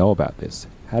one that know about this.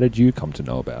 How did you come to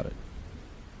know about it?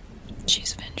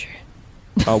 She's a Ventru.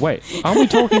 Oh, wait. Aren't we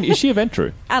talking... Is she a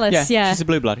Ventru? Alice, yeah. She's a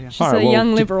blue blood, yeah. She's a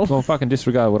young liberal. Well, fucking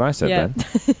disregard what I said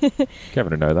then.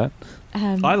 Kevin would know that.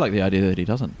 I like the idea that he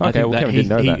doesn't. Okay, I think well, that Kevin didn't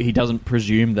know that. He doesn't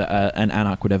presume that an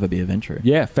Anarch would ever be a Ventru.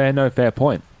 Yeah, fair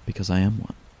point. Because I am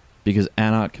one. Because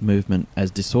Anarch movement,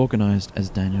 as disorganised as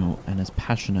Daniel and as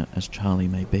passionate as Charlie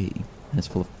may be, and as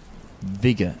full of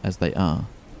vigour as they are,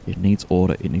 it needs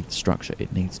order, it needs structure,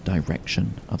 it needs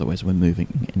direction. Otherwise we're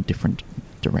moving in different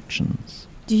directions.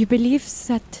 Do you believe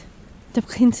that the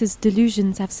prince's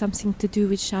delusions have something to do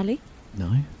with Charlie?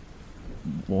 No.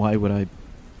 Why would I...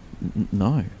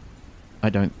 No. I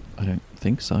don't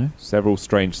think so. Several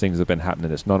strange things have been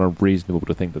happening. It's not unreasonable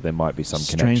to think that there might be some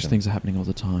connection. Strange things are happening all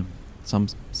the time. Some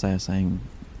are saying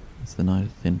it's the night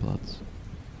of thin bloods.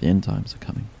 The end times are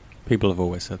coming. People have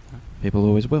always said that. People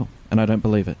always will. And I don't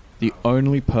believe it. The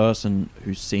only person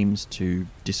who seems to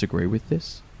disagree with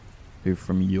this, who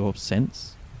from your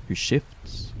sense, who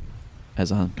shifts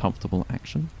as uncomfortable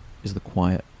action, is the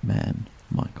quiet man,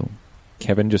 Michael.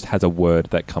 Kevin just has a word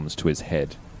that comes to his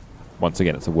head. Once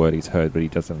again, it's a word he's heard, but he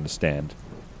doesn't understand.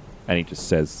 And he just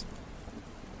says,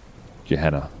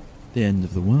 Gehenna. The end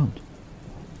of the world.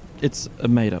 It's a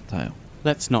made-up tale.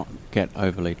 Let's not get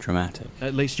overly dramatic.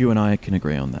 At least you and I can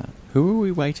agree on that. Who are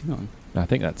we waiting on? I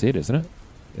think that's it, isn't it?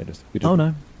 Oh,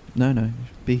 no. No.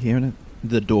 Be hearing it.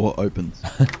 The door opens.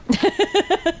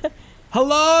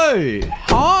 Hello!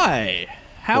 Hi!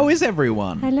 How is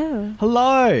everyone? Hello.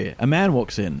 Hello! A man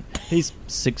walks in. He's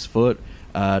 6 foot,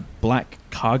 black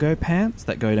cargo pants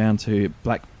that go down to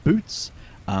black boots,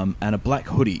 and a black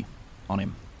hoodie on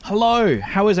him. Hello!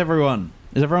 How is everyone?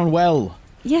 Is everyone well?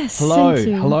 Yes, Hello, thank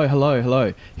you.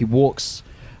 hello. He walks.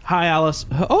 Hi, Alice.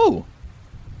 Oh,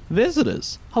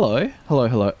 visitors. Hello.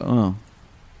 Oh,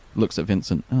 looks at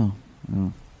Vincent. Oh.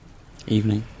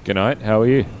 Evening. Good night. How are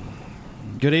you?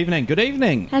 Good evening.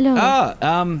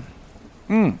 Hello.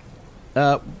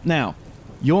 Now,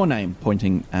 your name,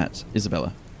 pointing at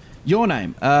Isabella. Your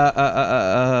name.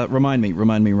 Remind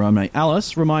me.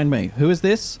 Alice, remind me. Who is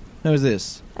this?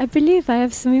 I believe I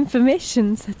have some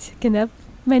information that can help.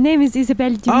 My name is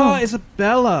Isabelle Dumont. Oh,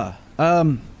 Isabella.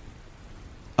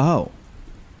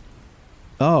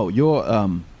 Oh, you're,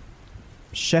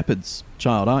 Shepherd's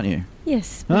child, aren't you?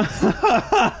 Yes. You're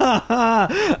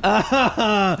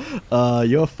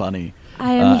funny.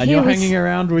 I am and here you're with... hanging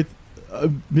around with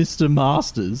Mr.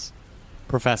 Masters.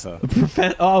 Professor.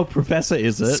 Professor,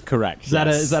 is it? That's correct.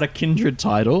 Is that a kindred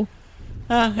title?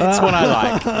 It's what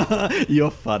I like.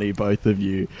 You're funny, both of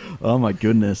you. Oh my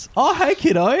goodness. Oh, hey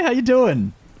kiddo, how you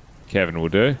doing? Kevin will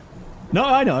do. No,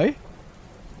 I know.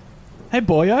 Hey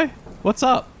boyo, what's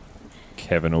up?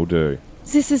 Kevin will do.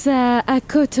 This is a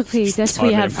coterie that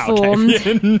we have formed.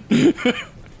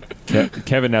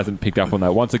 Kevin hasn't picked up on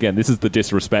that. Once again, this is the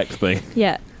disrespect thing.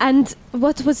 Yeah. And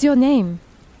what was your name?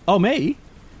 Oh, me?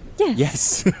 Yes.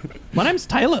 Yes. My name's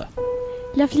Taylor.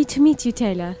 Lovely to meet you,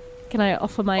 Taylor. Can I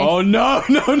offer my... Oh, no.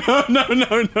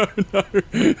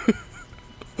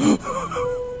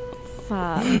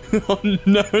 Fuck. Oh,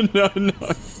 no.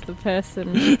 This is the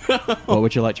person. What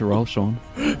would you like to roll, Sean?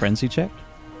 Frenzy check?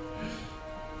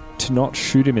 To not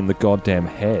shoot him in the goddamn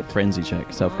head. Frenzy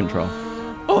check, self-control.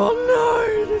 Oh,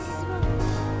 no. This is...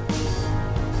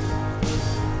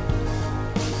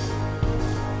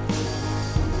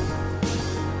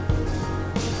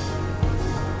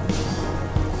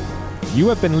 You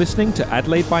have been listening to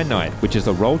Adelaide by Night, which is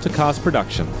a Roll to Cast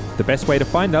production. The best way to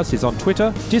find us is on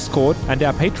Twitter, Discord, and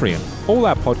our Patreon. All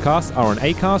our podcasts are on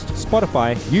Acast,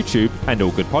 Spotify, YouTube, and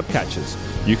all good podcatchers.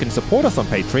 You can support us on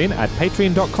Patreon at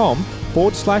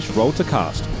patreon.com/Roll to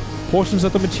Cast. Portions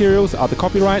of the materials are the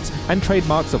copyrights and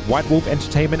trademarks of White Wolf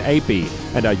Entertainment AB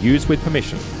and are used with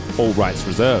permission. All rights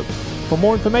reserved. For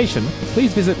more information,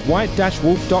 please visit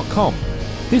white-wolf.com.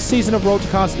 This season of Roll to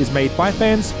Cast is made by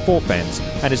fans for fans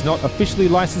and is not officially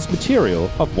licensed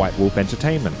material of White Wolf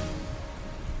Entertainment.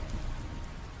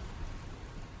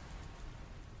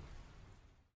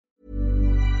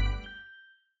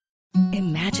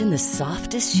 Imagine the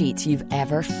softest sheets you've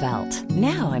ever felt.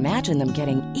 Now imagine them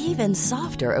getting even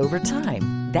softer over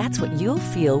time. That's what you'll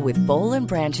feel with Boll &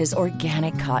 Branch's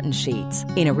organic cotton sheets.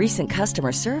 In a recent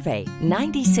customer survey,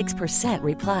 96%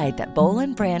 replied that Boll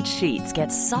 & Branch sheets get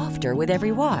softer with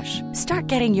every wash. Start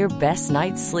getting your best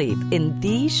night's sleep in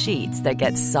these sheets that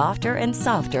get softer and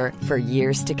softer for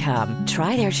years to come.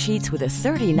 Try their sheets with a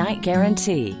 30-night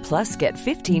guarantee. Plus, get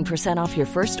 15% off your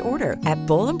first order at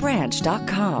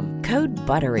bollandbranch.com. Code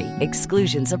BUTTERY.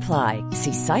 Exclusions apply.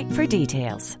 See site for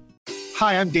details.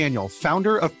 Hi, I'm Daniel,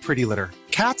 founder of Pretty Litter.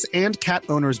 Cats and cat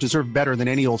owners deserve better than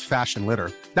any old-fashioned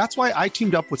litter. That's why I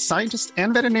teamed up with scientists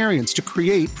and veterinarians to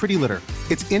create Pretty Litter.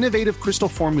 Its innovative crystal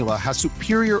formula has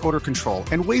superior odor control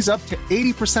and weighs up to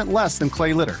 80% less than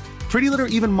clay litter. Pretty Litter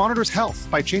even monitors health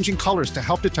by changing colors to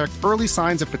help detect early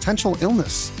signs of potential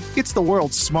illness. It's the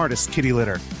world's smartest kitty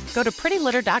litter. Go to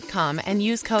prettylitter.com and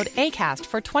use code ACAST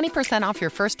for 20% off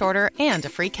your first order and a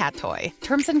free cat toy.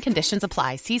 Terms and conditions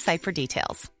apply. See site for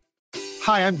details.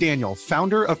 Hi, I'm Daniel,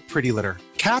 founder of Pretty Litter.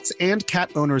 Cats and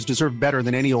cat owners deserve better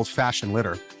than any old-fashioned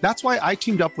litter. That's why I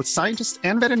teamed up with scientists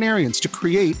and veterinarians to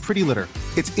create Pretty Litter.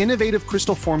 Its innovative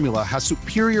crystal formula has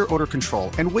superior odor control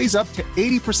and weighs up to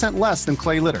 80% less than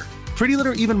clay litter. Pretty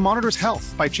Litter even monitors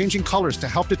health by changing colors to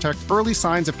help detect early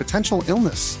signs of potential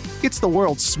illness. It's the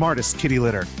world's smartest kitty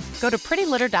litter. Go to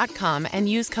prettylitter.com and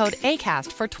use code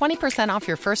ACAST for 20% off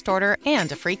your first order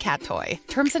and a free cat toy.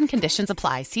 Terms and conditions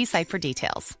apply. See site for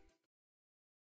details.